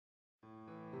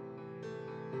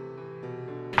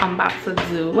I'm about to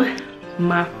do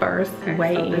my first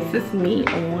weigh. So this is me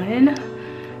on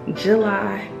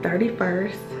July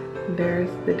 31st. There's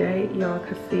the date, y'all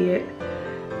can see it.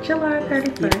 July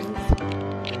 31st.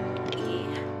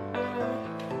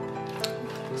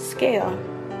 Scale.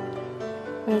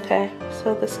 Okay,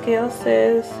 so the scale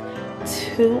says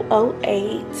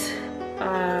 208.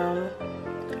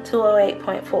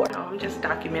 208.4. I'm just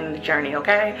documenting the journey,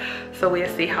 okay? So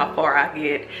we'll see how far I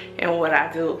get and what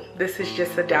I do. This is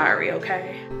just a diary,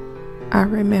 okay? I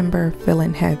remember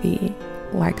feeling heavy,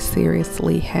 like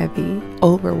seriously heavy,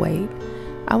 overweight.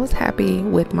 I was happy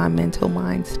with my mental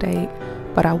mind state,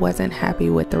 but I wasn't happy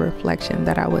with the reflection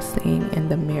that I was seeing in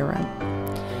the mirror.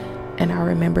 And I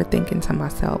remember thinking to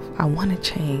myself, I want to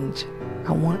change.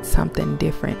 I want something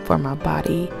different for my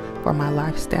body, for my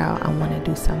lifestyle. I want to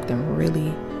do something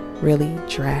really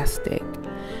drastic,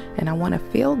 and I want to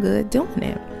feel good doing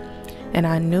it. And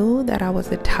I knew that I was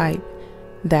the type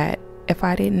that if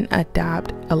I didn't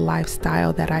adopt a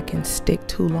lifestyle that I can stick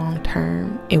to long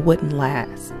term, it wouldn't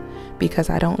last,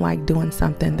 because I don't like doing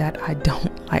something that I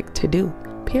don't like to do,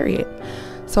 period.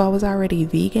 So I was already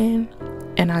vegan,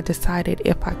 and I decided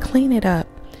if I clean it up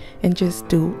and just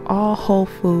do all whole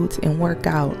foods and work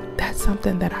out, that's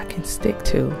something that I can stick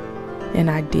to.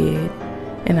 And I did.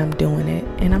 And I'm doing it,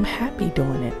 and I'm happy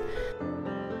doing it.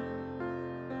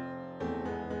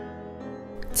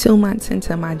 2 months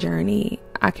into my journey,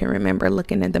 I can remember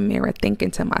looking in the mirror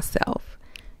thinking to myself,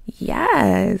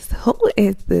 yes, who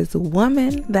is this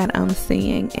woman that I'm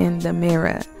seeing in the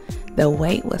mirror? The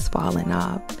weight was falling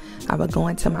off. I would go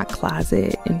into my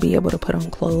closet and be able to put on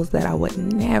clothes that I would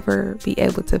never be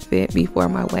able to fit before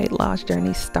my weight loss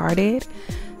journey started.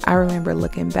 I remember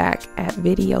looking back at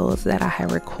videos that I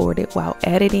had recorded while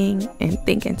editing and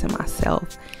thinking to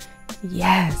myself,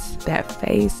 yes, that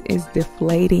face is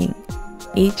deflating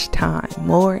each time.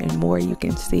 More and more you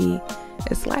can see.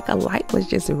 It's like a light was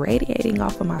just radiating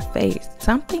off of my face.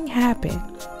 Something happened,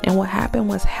 and what happened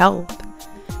was health.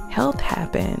 Health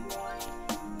happened,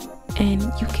 and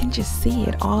you can just see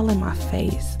it all in my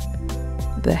face.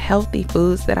 The healthy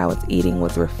foods that I was eating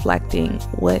was reflecting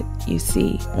what you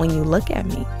see when you look at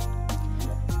me.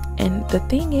 And the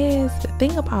thing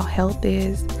about health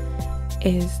is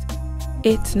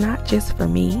it's not just for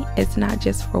me. It's not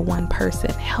just for one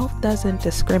person. Health doesn't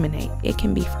discriminate. It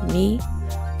can be for me,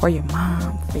 for your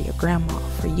mom, for your grandma,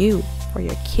 for you, for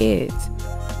your kids.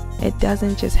 It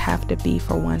doesn't just have to be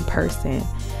for one person.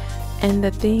 And the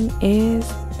thing is,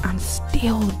 I'm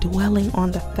still dwelling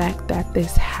on the fact that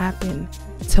this happened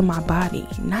to my body.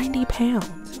 90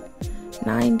 pounds.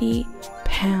 90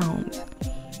 pounds.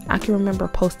 I can remember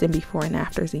posting before and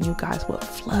afters, and you guys would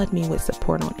flood me with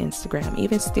support on Instagram,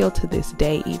 even still to this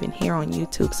day, even here on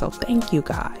YouTube. So thank you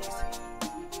guys.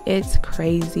 It's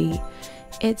crazy.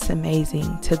 It's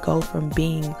amazing to go from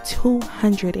being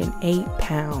 208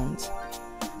 pounds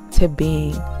to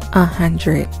being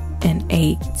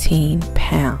 118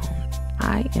 pounds.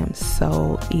 I am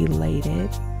so elated,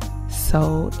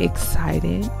 so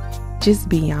excited, just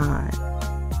beyond,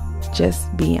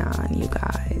 you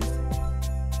guys.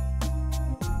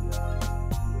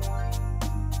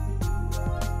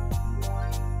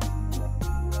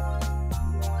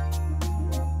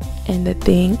 And the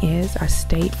thing is, I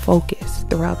stayed focused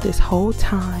throughout this whole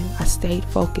time. I stayed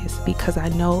focused because I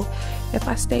know if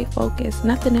I stay focused,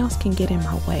 nothing else can get in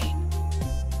my way.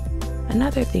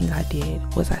 Another thing I did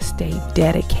was I stayed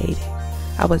dedicated.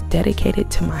 I was dedicated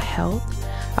to my health.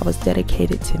 I was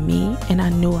dedicated to me, and I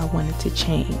knew I wanted to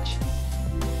change.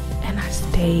 And I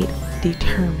stayed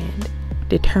determined.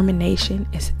 Determination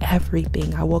is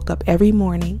everything. I woke up every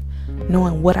morning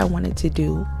knowing what I wanted to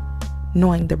do,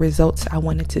 knowing the results I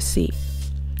wanted to see.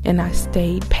 And I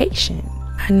stayed patient.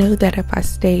 I knew that if I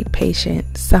stayed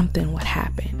patient, something would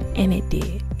happen. And it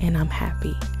did. And I'm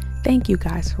happy. Thank you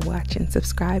guys for watching.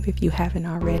 Subscribe if you haven't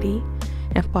already.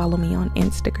 And follow me on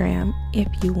Instagram if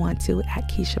you want to at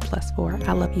Keisha +4.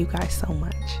 I love you guys so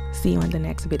much. See you in the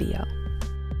next video.